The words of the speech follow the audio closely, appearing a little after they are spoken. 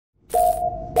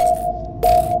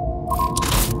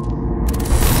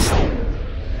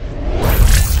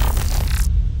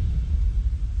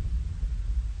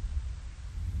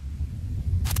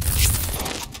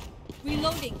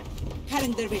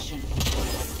their vision.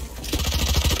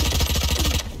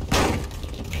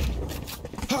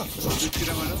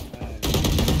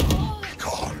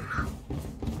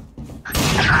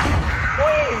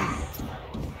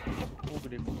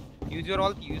 Use your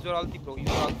ulti, bro. Use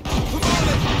your ulti. Come on,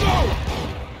 let's go!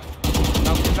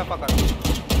 Now kill the fucker.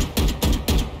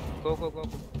 Go.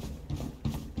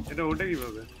 এটা ওটা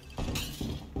কিভাবে?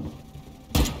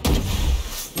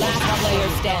 Last player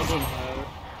standing.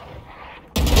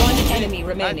 One enemy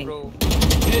remaining. Bro.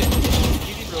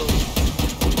 Easy, bro.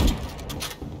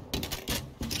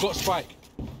 Got spike.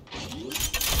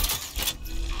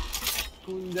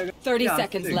 30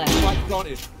 seconds left. Spike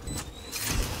planted.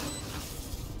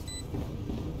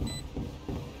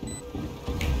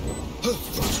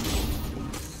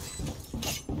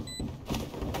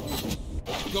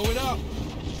 Going up.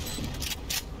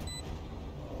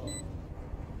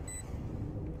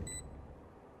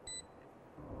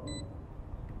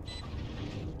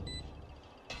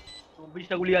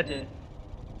 বিশটা গুলি আছে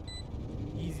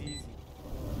Easy.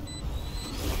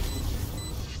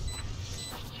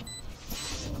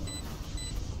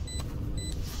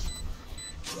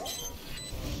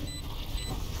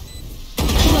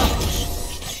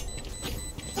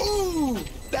 Ooh,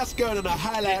 that's going on a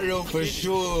highlight reel for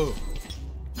sure.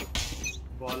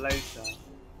 বলাইটা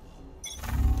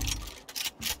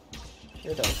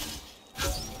এটা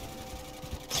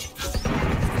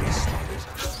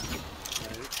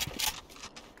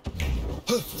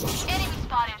Enemy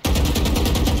spotted.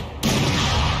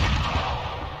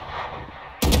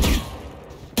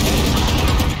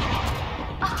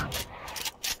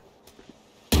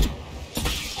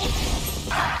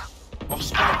 Oh,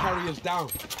 spike carrier's down.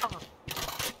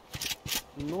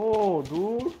 No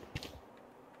dude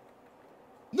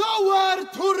Nowhere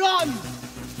to run.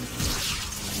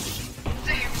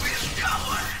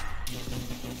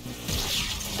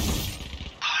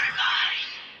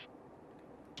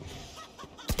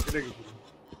 এটা কি?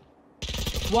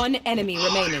 One enemy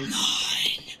remaining.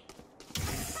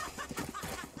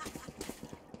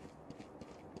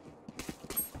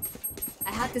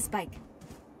 I have the spike.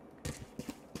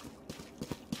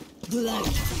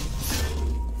 Plant.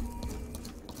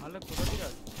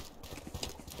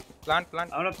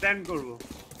 আমরা plan করব।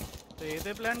 তো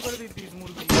এতে প্ল্যান করে দিই 30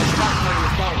 মুরগি।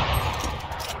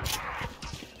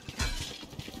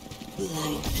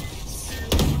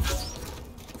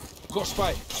 Got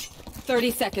spike.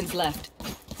 30 seconds left.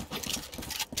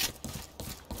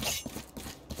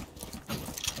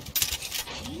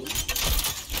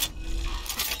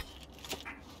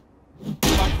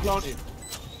 Spike planted.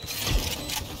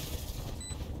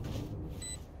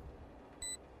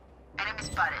 Enemy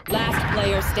spotted. Last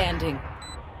player standing.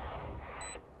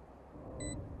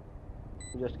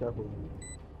 Just careful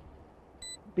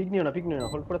pick নিও না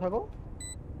হোল্ড করে থাকো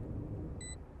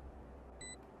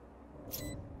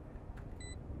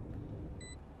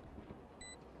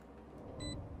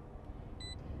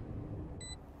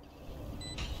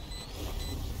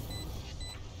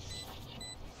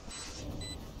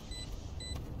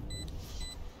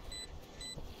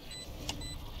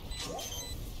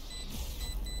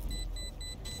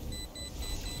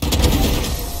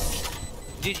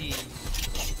GG.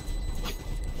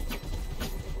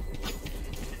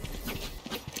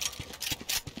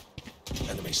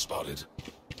 Enemy spotted.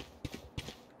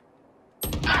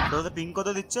 তোদের পিং কত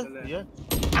দিচ্ছে ইয়ে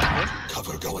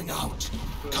Cover going out.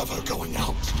 Cover going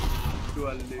out.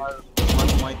 42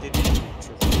 35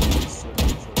 দিচ্ছে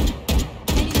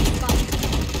Enemy spotted.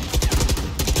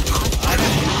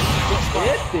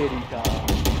 এ তেরিকা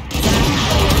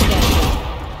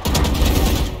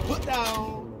Put down.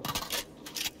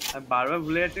 আমি বারবার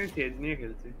ভুলে যাচ্ছি আমি সেজ নিয়ে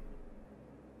খেলছি।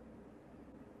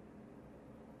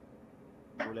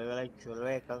 ভুলে গেলে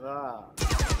চলবে কাকা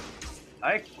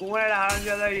আরে কোমরের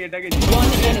হারামজাদা এটাকে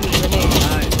One enemy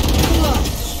remaining.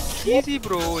 Easy,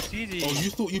 bro. GG. Oh, you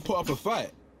thought you put up a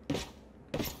fight?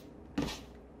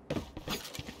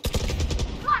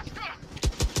 Watch this.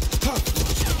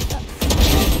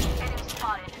 Enemy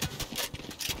spotted.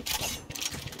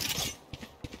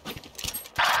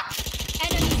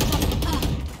 Enemy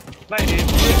spotted. ভাই রেড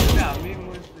আমি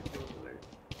মনে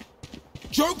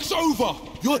Joke's over.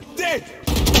 You're dead.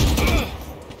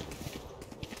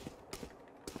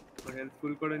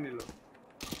 Helpful করে নিল।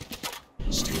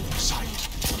 Stay in sight.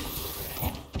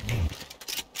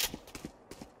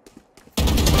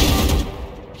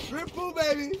 Triple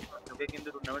baby. তোকে কিন্তু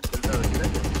tournament খেলতে হবে ঠিক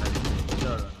আছে খেলতে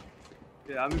হবে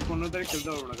না আমি 15 তারিখ খেলতে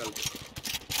পারবো না কালকে।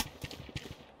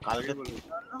 কালকে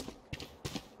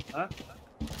হ্যাঁ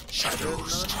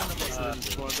Shadows.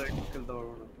 15 তারিখ খেলতে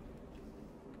পারবো না।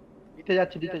 দিতে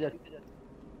যাচ্ছি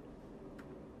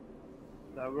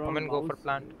Woman go for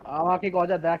plant. আমাকে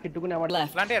গজা দেখ একটুকুনি আমার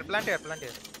Left. Plant here, plant here, plant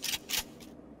here.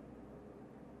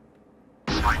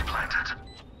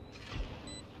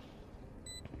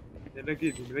 এটা কি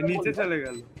নিচে চলে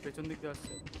গেল পেছন দিক দিয়ে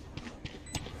আসছে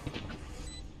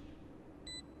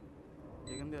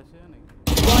এখান দিয়ে আসে নাকি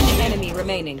One enemy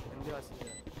remaining. এখান দিয়ে আসছে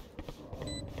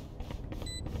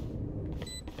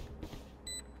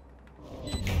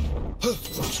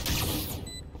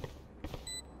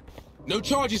No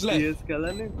charges left. সিএস খেলা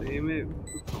নেই এমএ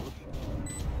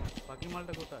বাকি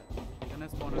মালটা কোথায় এখানে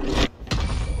স্পন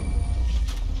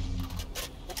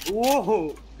ওহো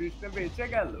কৃষ্ণ বেঁচে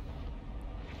গেল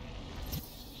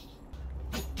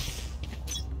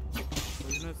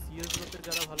ওই জন্য সিএস করতে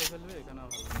যারা ভালো খেলবে এখানে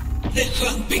ভালো The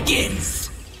hunt begins.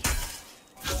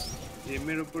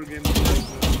 গেমের উপর গেম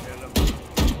খেলা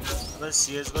এবার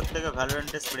CS:GO থেকে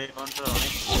ভ্যালোরেন্টে স্প্রে কন্ট্রোল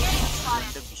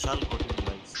অনেক বিশাল কঠিন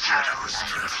ভাই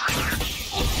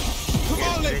Come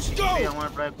on, let's go. আমার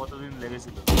প্রায় কতদিন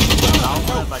লেগেছিল তাও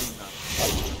মনে পারি না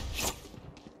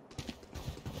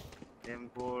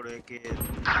M4 একে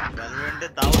ভ্যালোরেন্টে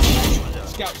তাও মজা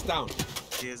Scouts down.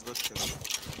 CS:GO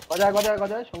থেকে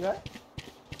গজা সঙ্গে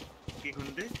কি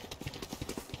খুনতে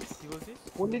কি বলছিস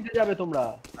কোন দিক দিয়ে যাবে তোমরা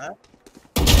হ্যাঁ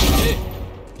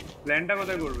প্ল্যানটা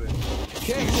কোথায় করবে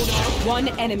Careful now. One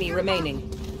enemy remaining.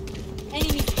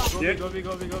 Enemy spotted.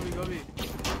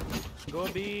 Go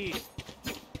B.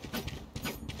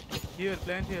 Here,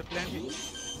 plant here.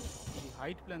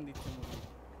 Height plan দিচ্ছে মুরগি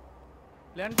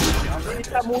প্ল্যান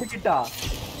এটা মুরগিটা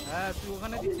হ্যাঁ তুই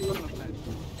ওখানে দিচ্ছিস না প্ল্যান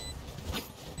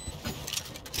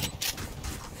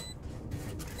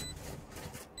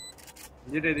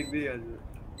যেটা দিক দিয়ে আসবে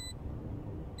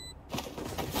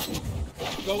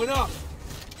Going up.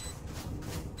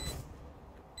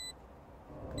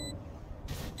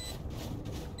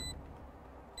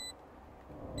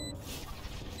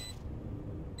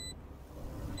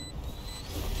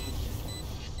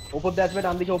 উপর দিয়ে আসবে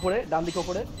ডান দিকে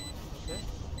উপরে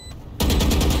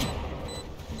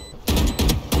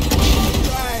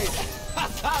Right.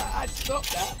 I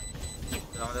stopped that.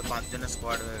 আমাদের 5 জনের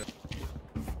স্কোয়াড হয়ে গেল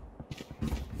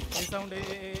এই sound A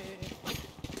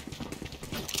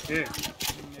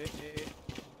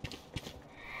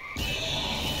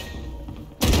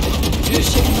You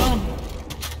should run.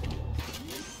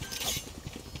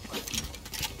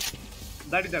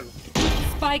 দাঁড়িয়ে থাকো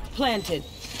Spike planted.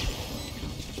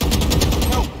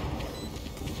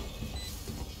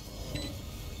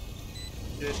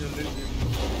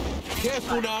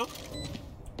 Careful now.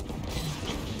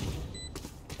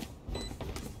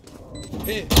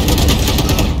 Here.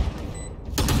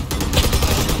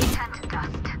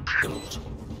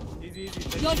 easy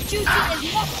Your duty is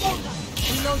not over.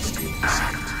 Reloading.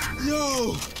 Yo,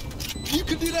 you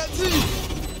can do that too.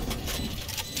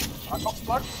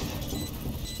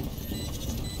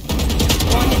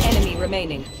 One enemy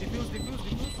remaining. diffuse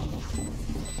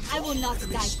I will not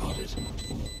die.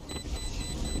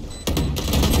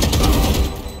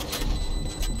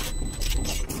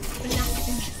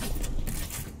 Blasphemous.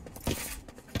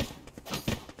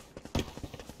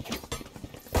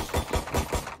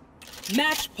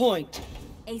 Match point.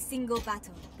 A single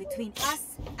battle between us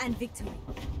and victory.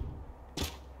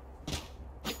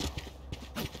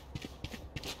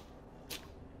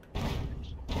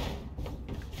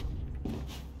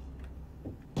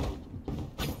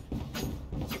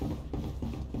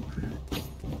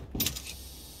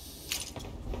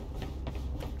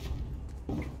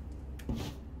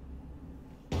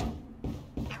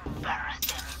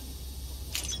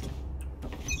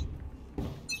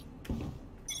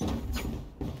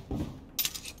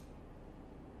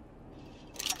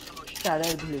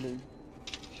 স্টারের ধুলে নেই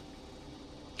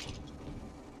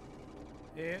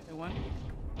A1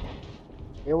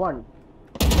 A1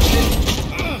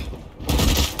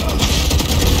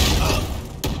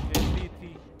 A3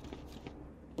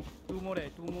 two more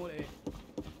A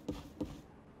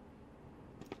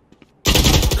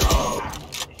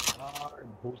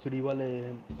भोसड़ी वाले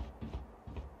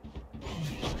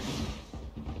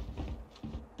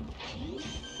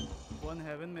one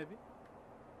heaven maybe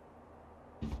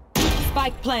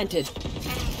Spike planted.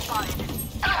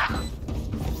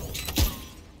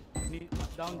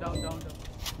 down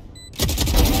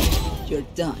You're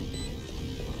done.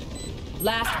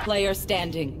 Last player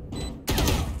standing.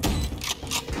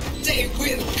 They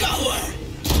will cover.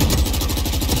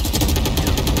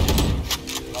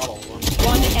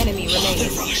 One enemy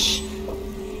remaining. Rush.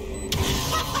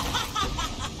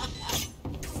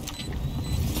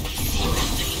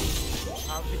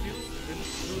 half diffuse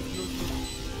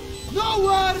lose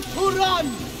Nowhere to run.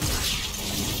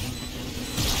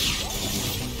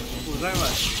 কোথায়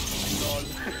মার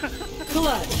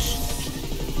Clutch.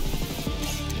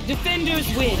 Defenders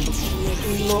win.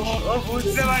 ও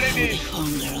বুঝতে পারেনি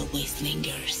Hunger always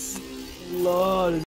lingers. লল